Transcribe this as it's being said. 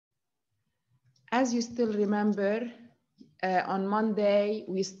As you still remember, on Monday,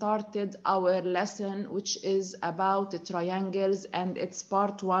 we started our lesson, which is about the triangles, and it's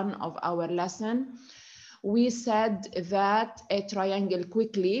part 1 of our lesson. We said that a triangle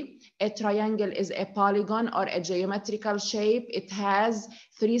quickly. A triangle is a polygon or a geometrical shape. It has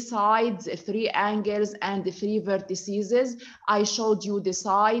 3 sides, 3 angles, and 3 vertices. I showed you the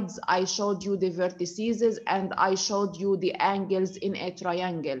sides, I showed you the vertices, and I showed you the angles in a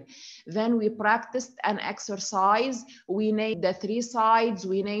triangle. Then we practiced an exercise. We named the 3 sides,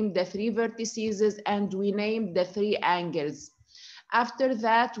 we named the 3 vertices, and we named the 3 angles. After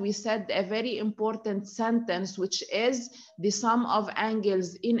that, we said a very important sentence, which is the sum of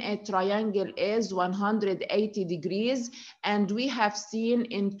angles in a triangle is 180 degrees. And we have seen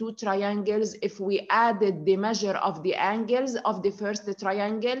in 2 triangles, if we added the measure of the angles of the first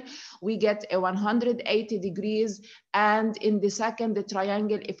triangle, we get a 180 degrees. And in the second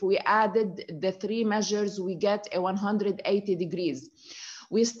triangle, if we added the 3 measures, we get a 180 degrees.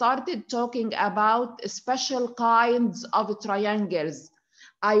 We started talking about special kinds of triangles.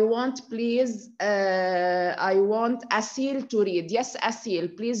 I want, please, I want Asil to read. Yes,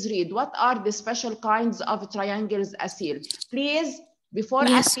 Asil, please read. What are the special kinds of triangles, Asil? Please, before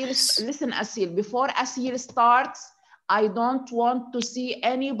Asil, listen, Asil, before Asil starts, I don't want to see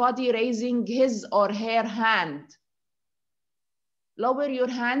anybody raising his or her hand. Lower your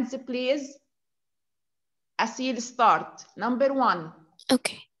hands, please. Asil, start. Number 1.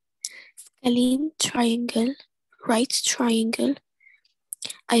 Okay. Scalene triangle, right triangle,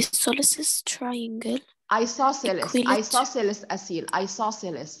 isosceles triangle. Isosceles, Asil.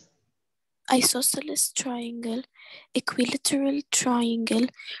 Isosceles triangle, equilateral triangle,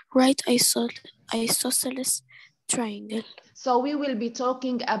 right isosceles triangle. So we will be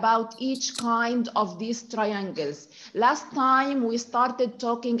talking about each kind of these triangles. Last time we started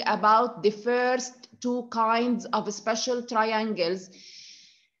talking about the first 2 kinds of special triangles.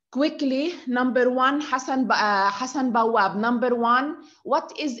 Quickly, number 1, Hassan Bawab. Number 1,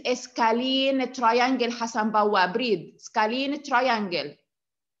 what is a scalene triangle, Hassan Bawab? Read, scalene triangle.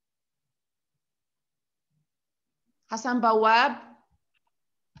 Hassan Bawab.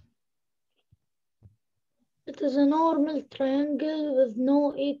 It is a normal triangle with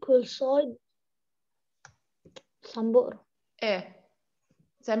no equal side. Sambor.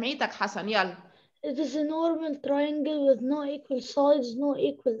 سمعتك حسن, يلا. It is a normal triangle with no equal sides, no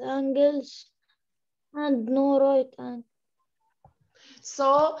equal angles, and no right angle.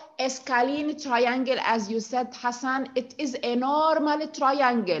 So a scalene triangle, as you said, Hassan, it is a normal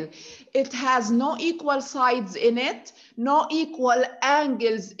triangle. It has no equal sides in it, no equal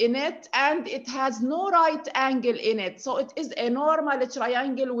angles in it, and it has no right angle in it. So it is a normal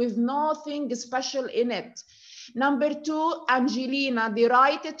triangle with nothing special in it. Number 2, Angelina, the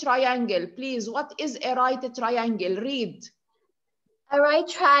right triangle. Please, what is a right triangle? Read. A right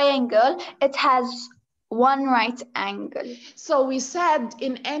triangle, it has 1 right angle. So we said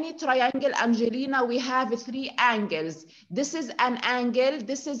in any triangle, Angelina, we have 3 angles. This is an angle,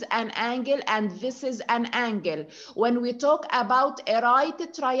 this is an angle, and this is an angle. When we talk about a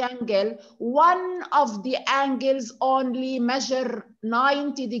right triangle, one of the angles only measure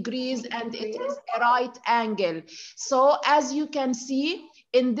 90 degrees and it is a right angle. So as you can see,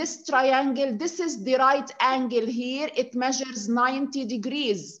 in this triangle, this is the right angle here. It measures 90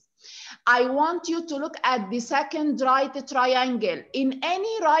 degrees. I want you to look at the second right triangle. In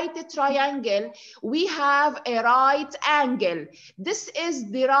any right triangle, we have a right angle. This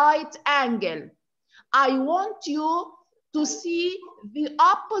is the right angle. I want you to see the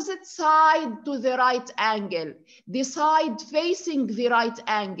opposite side to the right angle, the side facing the right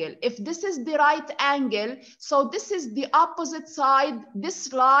angle. If this is the right angle, so this is the opposite side.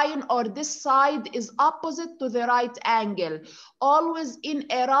 This line or this side is opposite to the right angle. Always in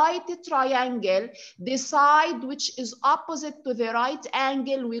a right triangle, the side which is opposite to the right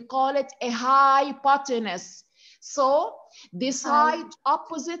angle, we call it a hypotenuse. So the side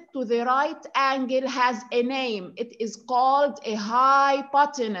opposite to the right angle has a name. It is called a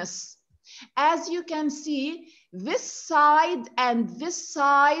hypotenuse. As you can see, this side and this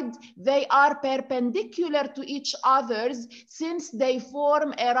side, they are perpendicular to each other since they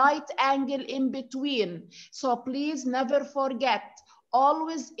form a right angle in between. So please never forget,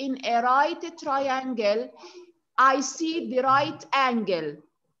 always in a right triangle, I see the right angle.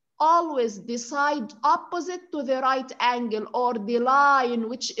 Always the side opposite to the right angle or the line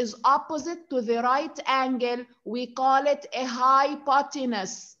which is opposite to the right angle, we call it a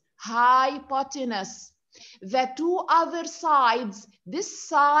hypotenuse. Hypotenuse. The 2 other sides, this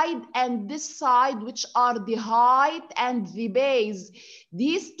side and this side, which are the height and the base,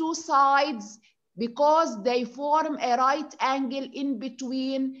 these 2 sides Because they form a right angle in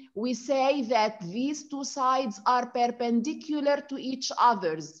between, we say that these two sides are perpendicular to each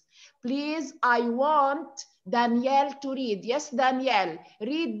others. Please, I want Danielle to read. Yes, Danielle,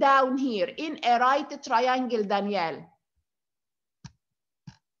 read down here. In a right triangle, Danielle.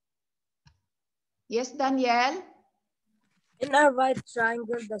 Yes, Danielle. In a right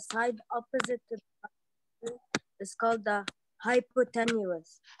triangle, the side opposite to the triangle is called the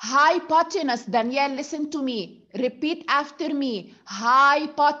hypotenuse. Hypotenuse. Danielle, listen to me. Repeat after me.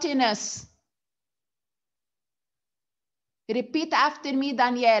 Hypotenuse. Repeat after me,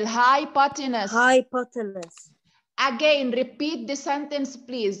 Danielle. Hypotenuse. Hypotenuse. Again, repeat the sentence,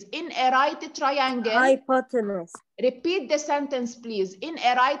 please. In a right triangle. Hypotenuse. Repeat the sentence, please. In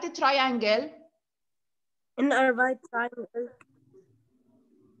a right triangle. In a right triangle.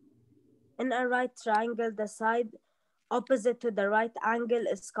 In a right triangle, the side opposite to the right angle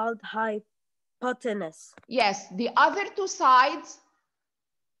is called hypotenuse. Yes, the other two sides.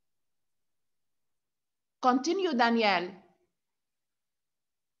 Continue, Danielle.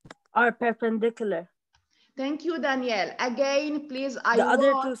 Are perpendicular. Thank you, Danielle. Again, please, The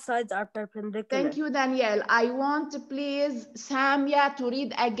other two sides are perpendicular. Thank you, Danielle. I want, please, Samia to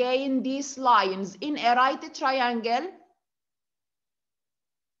read again these lines. In a right triangle.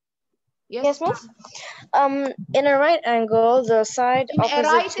 Yes, miss. In a right angle, the side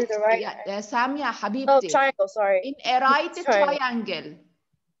opposite to the right. Samia, Habibti. Oh, triangle, sorry. In a right triangle.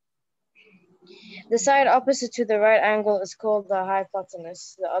 The side opposite to the right angle is called the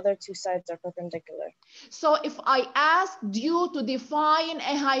hypotenuse. The other two sides are perpendicular. So if I asked you to define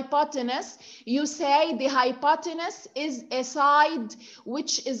a hypotenuse, you say the hypotenuse is a side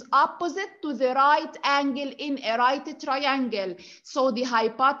which is opposite to the right angle in a right triangle. So the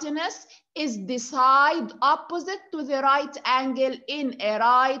hypotenuse is the side opposite to the right angle in a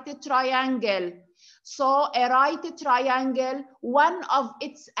right triangle. So a right triangle, one of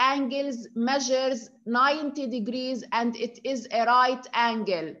its angles measures 90 degrees and it is a right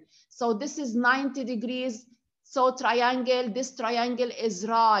angle. So this is 90 degrees. So this triangle is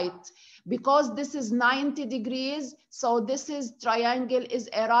right. Because this is 90 degrees, so this triangle is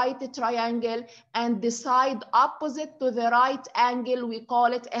a right triangle, and the side opposite to the right angle, we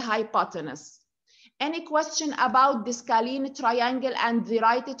call it a hypotenuse. Any question about the scalene triangle and the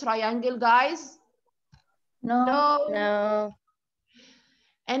right triangle, guys? No.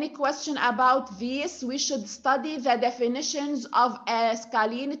 Any question about this? We should study the definitions of a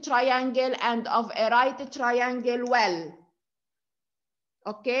scalene triangle and of a right triangle well.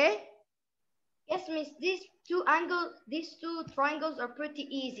 Okay? Yes, miss. These two triangles are pretty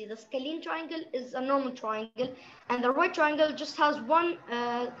easy. The scalene triangle is a normal triangle, and the right triangle just has one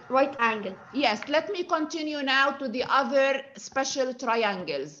right angle. Yes, let me continue now to the other special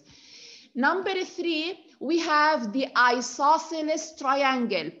triangles. Number 3, we have the isosceles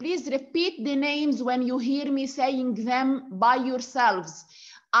triangle. Please repeat the names when you hear me saying them by yourselves.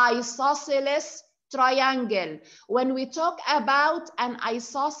 Isosceles triangle. When we talk about an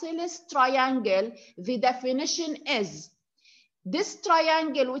isosceles triangle, the definition is this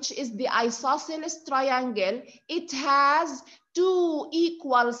triangle, which is the isosceles triangle, it has 2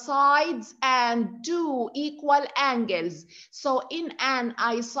 equal sides and 2 equal angles. So in an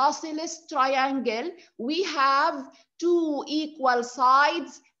isosceles triangle, we have 2 equal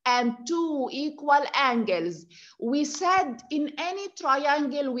sides and 2 equal angles. We said in any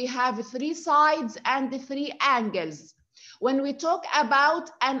triangle, we have 3 sides and 3 angles. When we talk about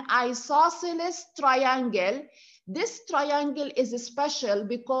an isosceles triangle, this triangle is special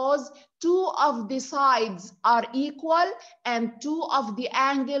because 2 of the sides are equal and 2 of the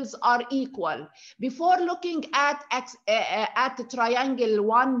angles are equal. Before looking at triangle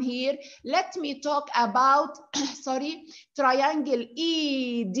 1 here, let me talk about triangle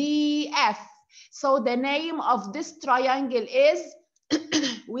EDF. So the name of this triangle is,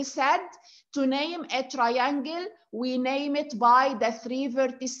 we said to name a triangle, we name it by the 3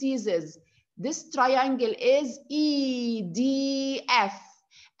 vertices. This triangle is EDF.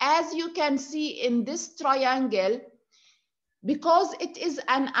 As you can see in this triangle, because it is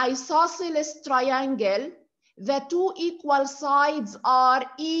an isosceles triangle, the 2 equal sides are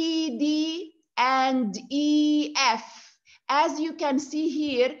ED and EF. As you can see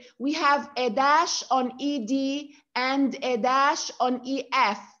here, we have a dash on ED and a dash on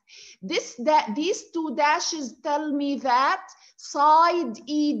EF. These 2 dashes tell me that side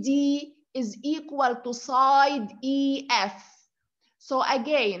ED is equal to side EF. So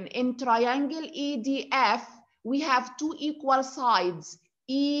again, in triangle EDF, we have 2 equal sides,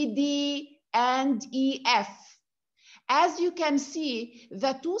 ED and EF. As you can see,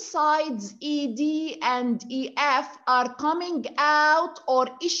 the two sides ED and EF are coming out or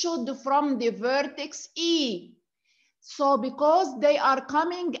issued from the vertex E. So because they are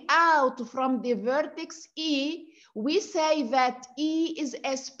coming out from the vertex E, we say that E is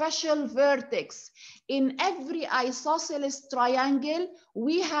a special vertex. In every isosceles triangle,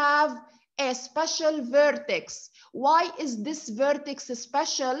 we have a special vertex. Why is this vertex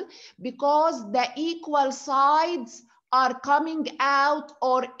special? Because the equal sides are coming out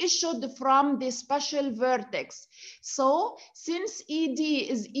or issued from the special vertex. So since ED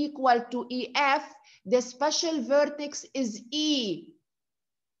is equal to EF, the special vertex is E.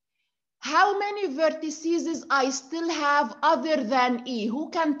 How many vertices I still have other than E? Who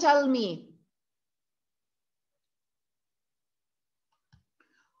can tell me?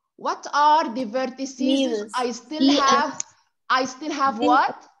 What are the vertices I still have? I still have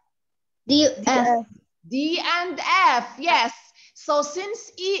what? D, F. D and F, yes. So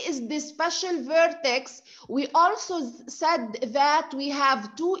since E is the special vertex, we also said that we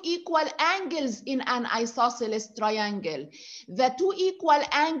have two equal angles in an isosceles triangle. The two equal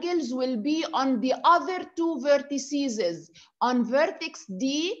angles will be on the other two vertices. On vertex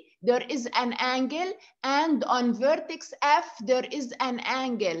D, there is an angle, and on vertex F, there is an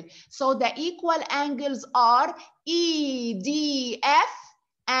angle. So the equal angles are EDF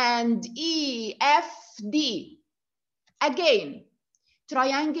and EFD. Again,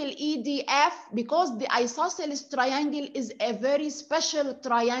 triangle EDF, because the isosceles triangle is a very special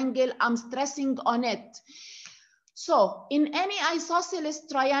triangle, I'm stressing on it. So in any isosceles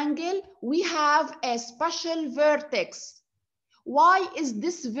triangle, we have a special vertex. Why is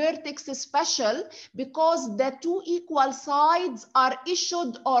this vertex special? Because the two equal sides are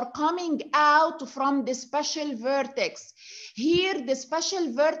issued or coming out from the special vertex. Here, the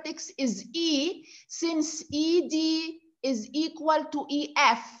special vertex is E, since ED is equal to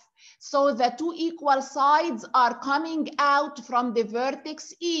EF. So the two equal sides are coming out from the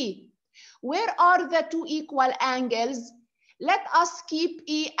vertex E. Where are the two equal angles? Let us keep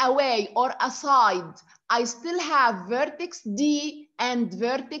E away or aside. I still have vertex D and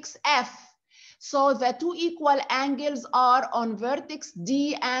vertex F. So the two equal angles are on vertex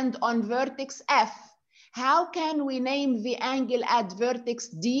D and on vertex F. How can we name the angle at vertex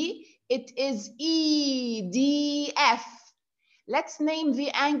D? It is EDF. Let's name the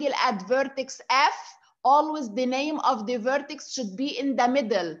angle at vertex F. Always the name of the vertex should be in the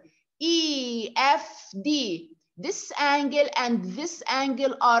middle. EFD. This angle and this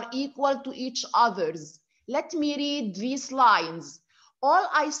angle are equal to each other's. Let me read these lines. All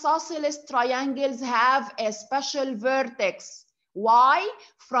isosceles triangles have a special vertex. Why?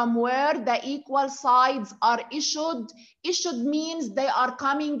 From where the equal sides are issued. Issued means they are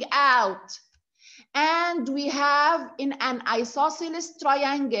coming out. And we have in an isosceles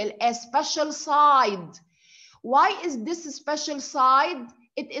triangle a special side. Why is this special side?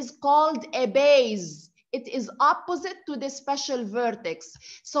 It is called a base. It is opposite to the special vertex.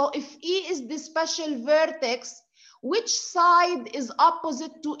 So if E is the special vertex, which side is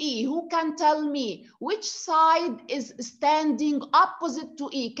opposite to E? Who can tell me? Which side is standing opposite to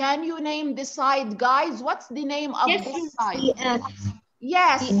E? Can you name the side, guys? What's the name of this side? DF.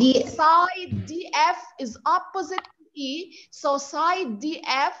 Yes, D side DF is opposite to E. So side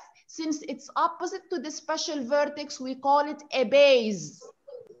DF, since it's opposite to the special vertex, we call it a base.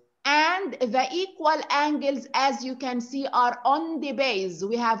 And the equal angles, as you can see, are on the base.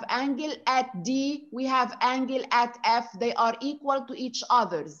 We have angle at D, we have angle at F. They are equal to each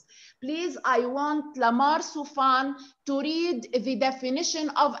other's. Please, I want Lamar Soufan to read the definition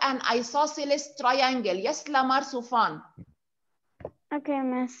of an isosceles triangle. Yes, Lamar Soufan. Okay,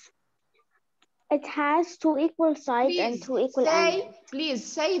 miss. It has two equal sides and two equal angles. Please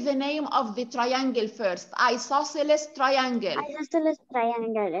say the name of the triangle first. Isosceles triangle. Isosceles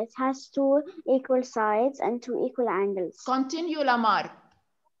triangle. It has two equal sides and two equal angles. Continue, Lamar.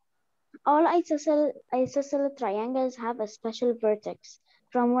 All isosceles triangles have a special vertex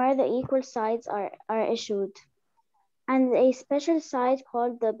from where the equal sides are issued, and a special side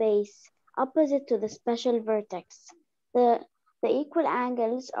called the base, opposite to the special vertex. The equal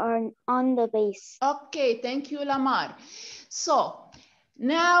angles are on the base. Okay, thank you, Lamar. So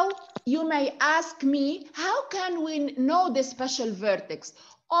now you may ask me, how can we know the special vertex?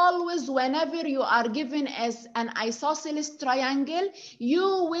 Always, whenever you are given as an isosceles triangle,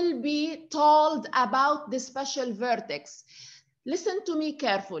 you will be told about the special vertex. Listen to me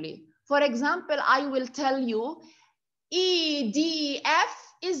carefully. For example, I will tell you EDF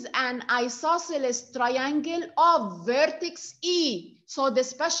is an isosceles triangle of vertex E. So the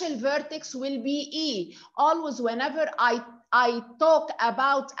special vertex will be E. Always whenever I talk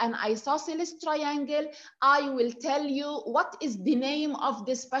about an isosceles triangle, I will tell you what is the name of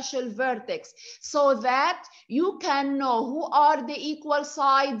the special vertex so that you can know who are the equal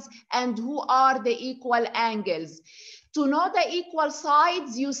sides and who are the equal angles. To know the equal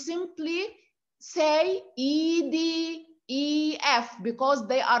sides, you simply say ED, EF because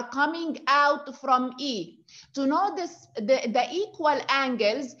they are coming out from E. To know this, the equal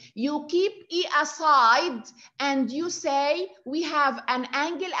angles, you keep E aside and you say we have an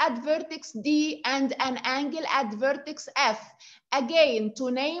angle at vertex D and an angle at vertex F. Again,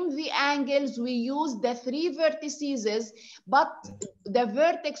 to name the angles, we use the 3 vertices, but the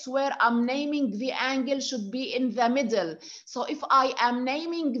vertex where I'm naming the angle should be in the middle. So if I am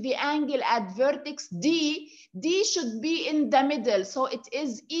naming the angle at vertex D, D should be in the middle. So it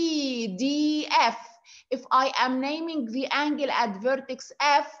is EDF. If I am naming the angle at vertex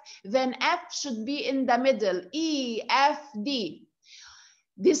F, then F should be in the middle, EFD.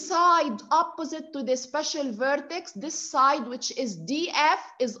 The side opposite to the special vertex, this side which is DF,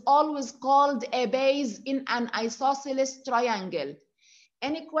 is always called a base in an isosceles triangle.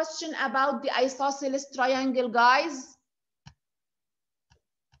 Any question about the isosceles triangle, guys?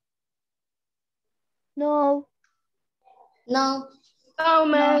 No. No. No,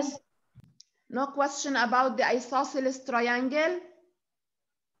 miss. No question about the isosceles triangle?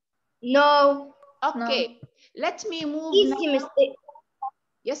 No. Okay, let me move Easy now. mistake.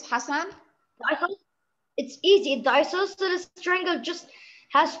 Yes, Hassan? It's easy. The isosceles triangle just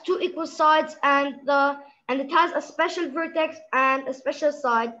has 2 equal sides and it has a special vertex and a special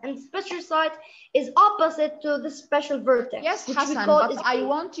side, and the special side is opposite to the special vertex. Yes, Hassan, but I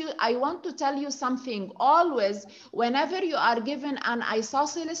want to tell you something. Always, whenever you are given an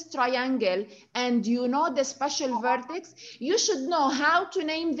isosceles triangle and you know the special vertex, you should know how to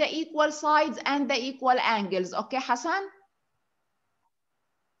name the equal sides and the equal angles. Okay, Hassan?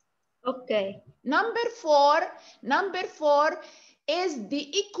 Okay. Number four is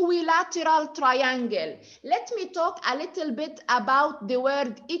the equilateral triangle. Let me talk a little bit about the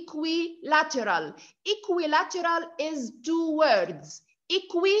word equilateral. Equilateral is 2 words,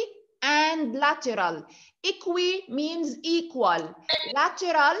 equi and lateral. Equi means equal.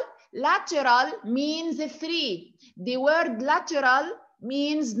 Lateral means 3. The word lateral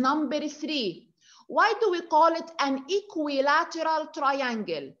means number 3. Why do we call it an equilateral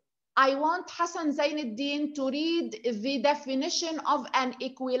triangle? I want Hassan Zainuddin to read the definition of an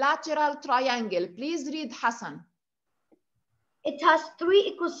equilateral triangle. Please read, Hassan. It has 3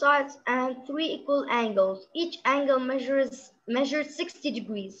 equal sides and 3 equal angles. Each angle measures 60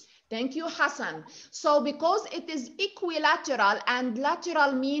 degrees. Thank you, Hassan. So because it is equilateral and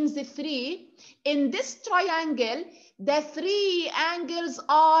lateral means 3, in this triangle, the 3 angles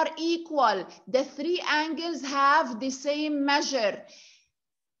are equal. The 3 angles have the same measure.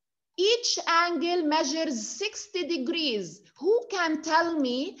 Each angle measures 60 degrees. Who can tell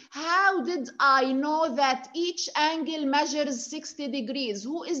me how did I know that each angle measures 60 degrees?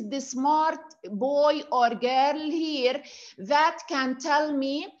 Who is the smart boy or girl here that can tell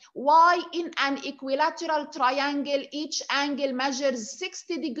me why in an equilateral triangle each angle measures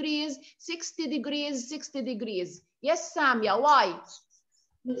 60 degrees, 60 degrees, 60 degrees? Yes, Samia, why?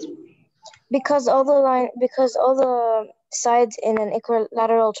 Because all the sides in an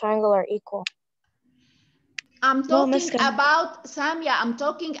equilateral triangle are equal. I'm talking about, Samia, I'm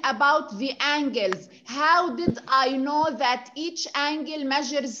talking about the angles. How did I know that each angle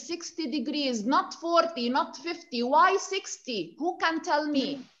measures 60 degrees, not 40, not 50? Why 60? Who can tell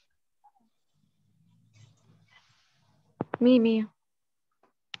me? Me.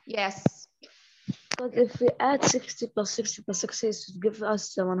 Yes. But if we add 60 plus 60 plus 60, it would give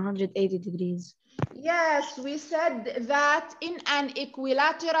us 180 degrees. Yes, we said that in an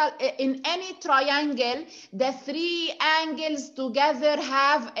equilateral, in any triangle, the 3 angles together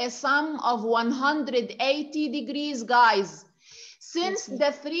have a sum of 180 degrees, guys. Since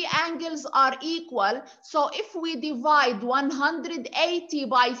the 3 angles are equal, so if we divide 180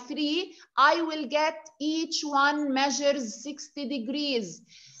 by 3, I will get each one measures 60 degrees.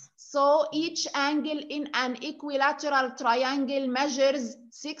 So each angle in an equilateral triangle measures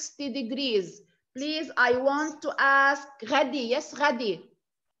 60 degrees. Please, I want to ask Ghadi. Yes, Ghadi.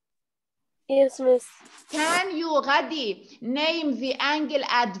 Yes, miss. Can you, Ghadi, name the angle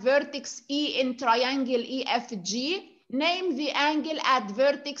at vertex E in triangle EFG? Name the angle at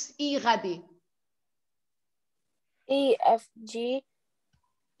vertex E, Ghadi. EFG.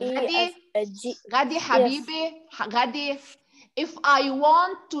 Ghadi, Habibi, yes. Ghadi, if I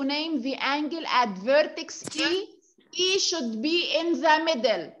want to name the angle at vertex E, E should be in the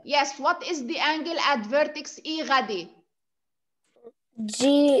middle. Yes, what is the angle at vertex E, Ghadi?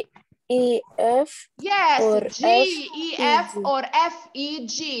 GEF. Yes, or GEF FEG. or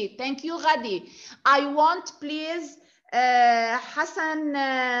FEG. Thank you, Ghadi. I want, please, Hassan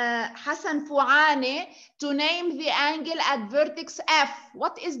Fouane to name the angle at vertex F.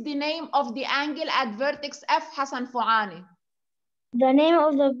 What is the name of the angle at vertex F, Hassan Fouane? The name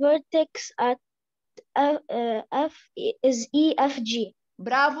of the vertex at F is EFG.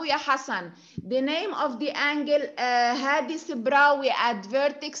 Bravo, ya Hassan. The name of the angle Hadi Sibrawi at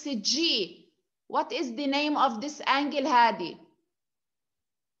vertex G. What is the name of this angle, Hadi?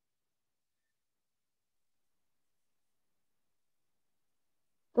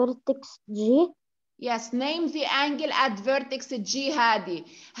 Vertex G. Yes, name the angle at vertex G, Hadi.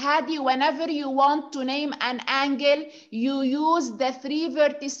 Hadi, whenever you want to name an angle, you use the 3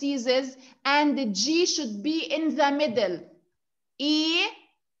 vertices and the G should be in the middle. E,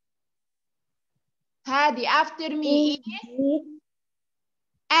 Hadi, after me. E, G,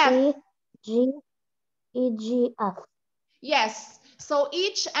 F. E, G, E, G, F. Yes, so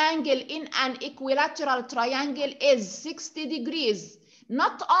each angle in an equilateral triangle is 60 degrees.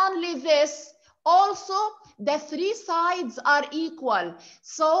 Not only this, also the 3 sides are equal.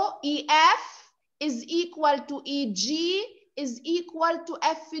 So EF is equal to EG is equal to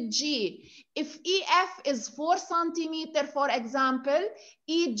FG. If EF is 4 centimeter, for example,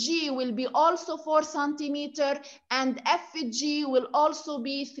 EG will be also 4 centimeter and FG will also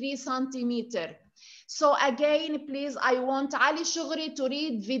be 3 centimeter. So again, please, I want Ali Shugri to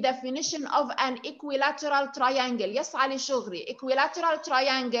read the definition of an equilateral triangle. Yes, Ali Shugri, equilateral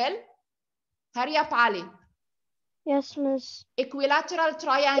triangle. Hurry up, Ali. Yes, Miss. Equilateral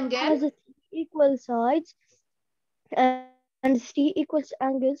triangle has 3 equal sides and 3 equal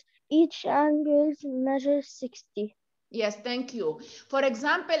angles. Each angle measures 60. Yes, thank you. For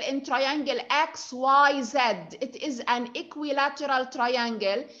example, in triangle XYZ, it is an equilateral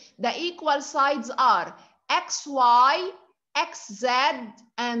triangle. The equal sides are XY, XZ,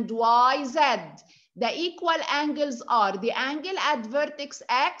 and YZ. The equal angles are the angle at vertex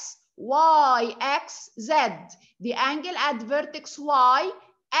X, Y, X, Z. The angle at vertex Y,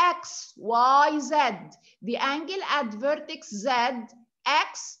 X, Y, Z. The angle at vertex Z,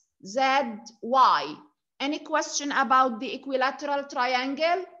 X, Z, Y. Any question about the equilateral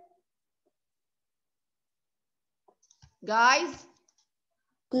triangle? Guys?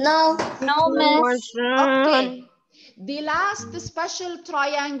 No, miss. Okay. The last special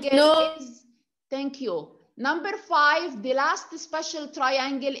triangle is, thank you. Number 5, the last special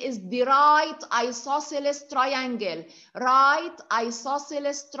triangle is the right isosceles triangle. Right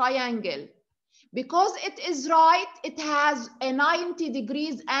isosceles triangle. Because it is right, it has a 90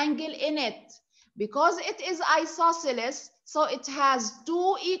 degrees angle in it. Because it is isosceles, so it has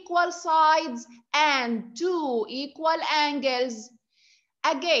 2 equal sides and 2 equal angles.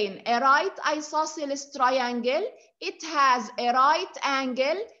 Again, a right isosceles triangle, it has a right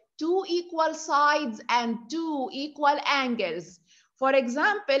angle, 2 equal sides and 2 equal angles. For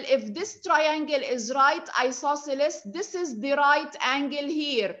example, if this triangle is right isosceles, this is the right angle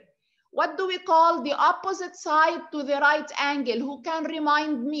here. What do we call the opposite side to the right angle? Who can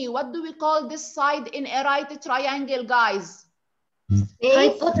remind me? What do we call this side in a right triangle, guys?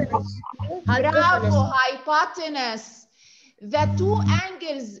 Hypotenuse. Bravo, hypotenuse. The 2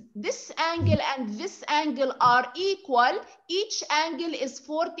 angles, this angle and this angle are equal. Each angle is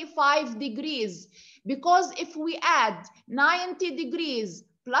 45 degrees. Because if we add 90 degrees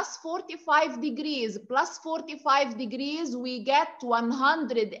plus 45 degrees plus 45 degrees, we get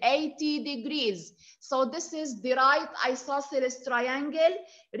 180 degrees. So this is the right isosceles triangle.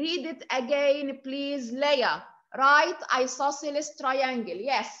 Read it again, please, Leah. Right isosceles triangle,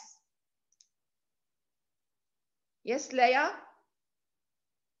 yes. Yes, Leah?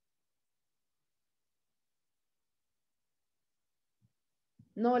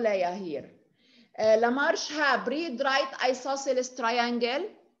 No Leah here. Lamar Shahab, read right isosceles triangle.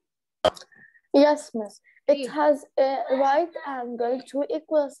 Yes, miss. It has a right angle, 2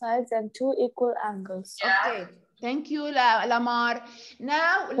 equal sides and 2 equal angles. Okay, thank you, Lamar.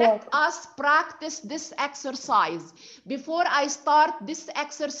 Now let us practice this exercise. Before I start this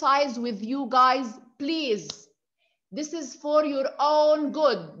exercise with you guys, please, this is for your own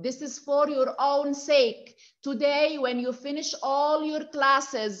good. This is for your own sake. Today, when you finish all your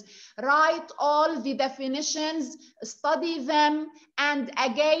classes, write all the definitions, study them, and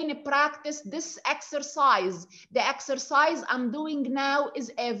again, practice this exercise. The exercise I'm doing now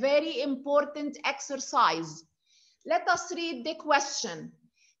is a very important exercise. Let us read the question.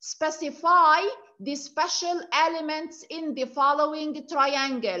 Specify the special elements in the following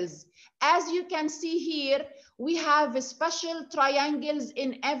triangles. As you can see here, we have special triangles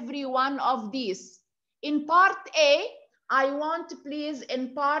in every one of these. In part A, I want please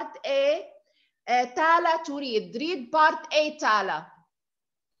in part A, Tala to read. Read part A, Tala.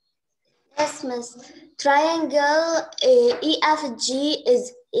 Yes, Miss. Triangle EFG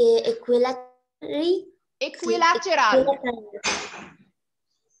is equilateral. Equilateral.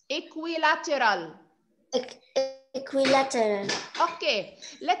 Equilateral. Equilateral. Okay,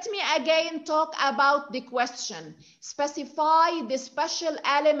 let me again talk about the question. Specify the special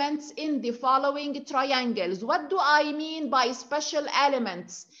elements in the following triangles. What do I mean by special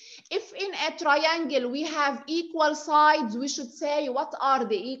elements? If in a triangle we have equal sides, we should say what are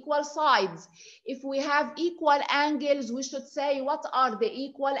the equal sides. If we have equal angles, we should say what are the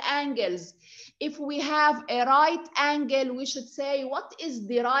equal angles. If we have a right angle, we should say what is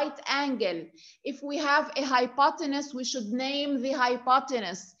the right angle. If we have a hypotenuse, we should name the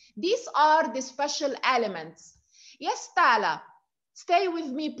hypotenuse. These are the special elements. Yes, Tala, stay with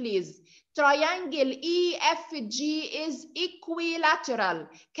me, please. Triangle EFG is equilateral.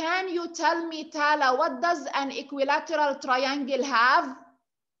 Can you tell me, Tala, what does an equilateral triangle have?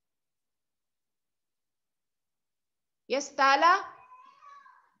 Yes, Tala?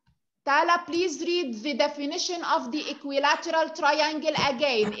 Tala, please read the definition of the equilateral triangle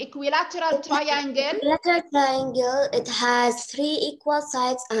again. Equilateral triangle. Equilateral triangle, it has 3 equal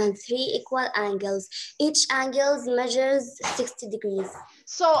sides and 3 equal angles. Each angle measures 60 degrees.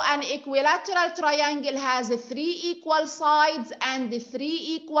 So an equilateral triangle has 3 equal sides and 3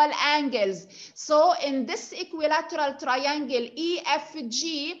 equal angles. So in this equilateral triangle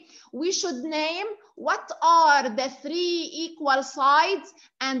EFG, we should name what are the 3 equal sides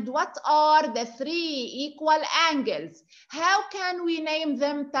and what are the 3 equal angles. How can we name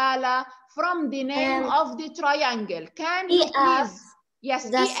them, Tala? From the name of the triangle. Can you please?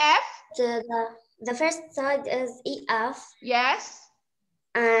 Yes, EF. The first side is EF. Yes.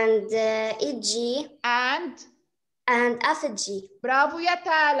 And EG. And FG. Bravo, ya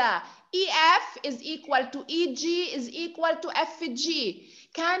Tala. EF is equal to EG is equal to FG.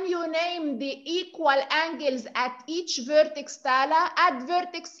 Can you name the equal angles at each vertex, Tala? At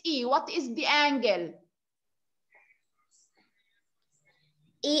vertex E, what is the angle?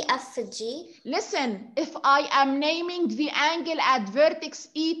 EFG. Listen, if I am naming the angle at vertex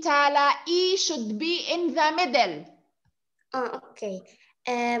E, Tala, E should be in the middle. Okay.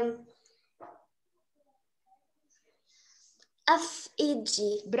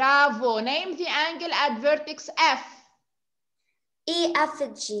 FEG. Bravo. Name the angle at vertex F.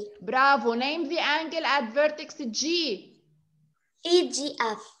 EFG. Bravo. Name the angle at vertex G.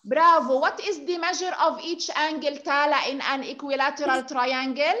 EGF. Bravo. What is the measure of each angle, Tala, in an equilateral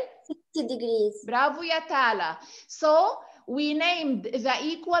triangle? 60 degrees. Bravo, ya Tala. So we named the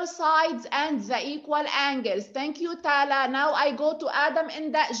equal sides and the equal angles. Thank you, Tala. Now I go to Adam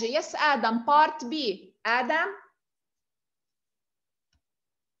and Daji. Yes, Adam, part B. Adam?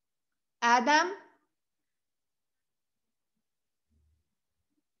 Adam?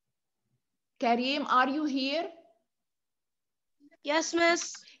 Kareem, are you here? Yes,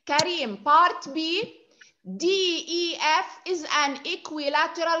 Miss. Kareem, part B. DEF is an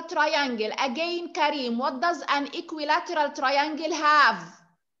equilateral triangle. Again, Kareem, what does an equilateral triangle have?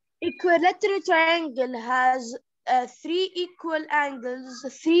 Equilateral triangle has 3 equal angles,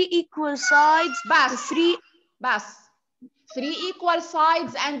 3 equal sides, three equal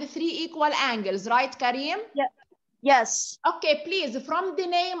sides and 3 equal angles, right, Kareem? Yeah. Yes. Okay, please, from the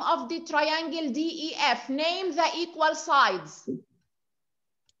name of the triangle DEF, name the equal sides.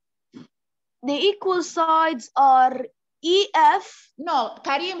 The equal sides are EF. No,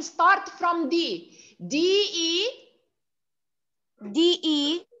 Kareem, start from D. DE.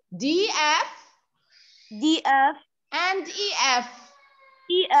 DE. DF. DF. And EF.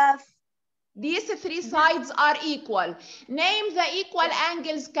 EF. These 3 sides are equal. Name the equal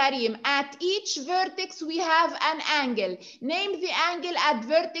angles, Kareem. At each vertex, we have an angle. Name the angle at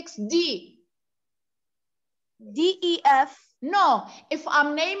vertex D. DEF. No, if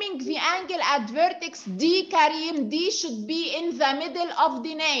I'm naming the angle at vertex D, Kareem, D should be in the middle of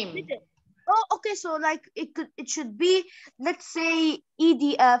the name. Oh, okay. So like it should be, let's say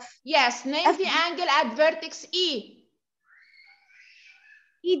EDF. Yes, name the angle at vertex E.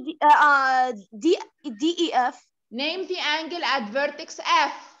 DEF. Name the angle at vertex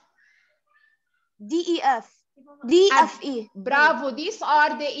F. DEF. DFE. Bravo, these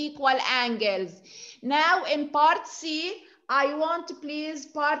are the equal angles. Now in part C, I want please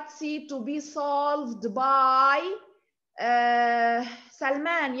part C to be solved by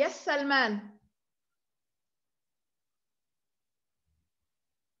Salman, yes, Salman.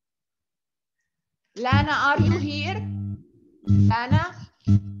 Lana, are you here? Lana?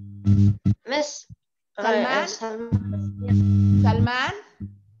 Miss. Salman? Salman?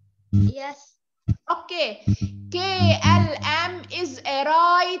 Yes. Okay. KLM is a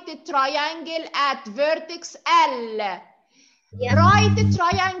right triangle at vertex L. Yes. Right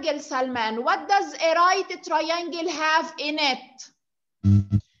triangle, Salman. What does a right triangle have in it?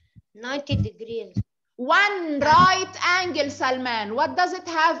 90 degrees. One right angle, Salman. What does it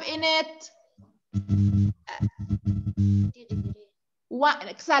have in it? 90 degrees.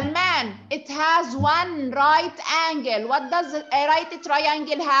 Salman, it has one right angle. What does a right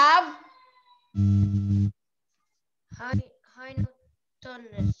triangle have?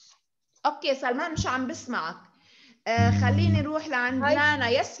 Hypotenuse. اوكي سلمان مش عم بسمعك. خليني نروح لعند لانا.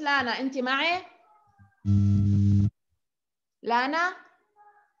 يس لانا انت معي؟ لانا؟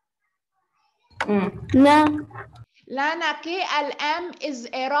 No. Lana, KLM is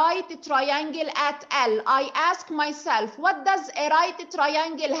a right triangle at L. I ask myself, what does a right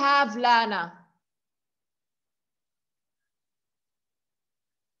triangle have, Lana?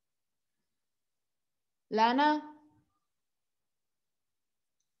 Lana?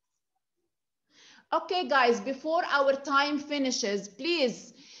 Okay, guys, before our time finishes,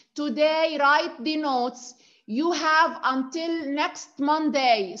 please, today write the notes. You have until next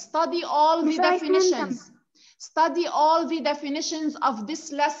Monday. Study all the definitions. Study all the definitions of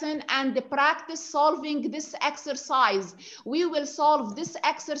this lesson and practice solving this exercise. We will solve this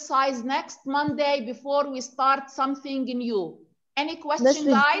exercise next Monday before we start something new. Any question,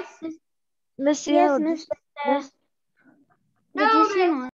 guys? Miss, Yes, Miss. no,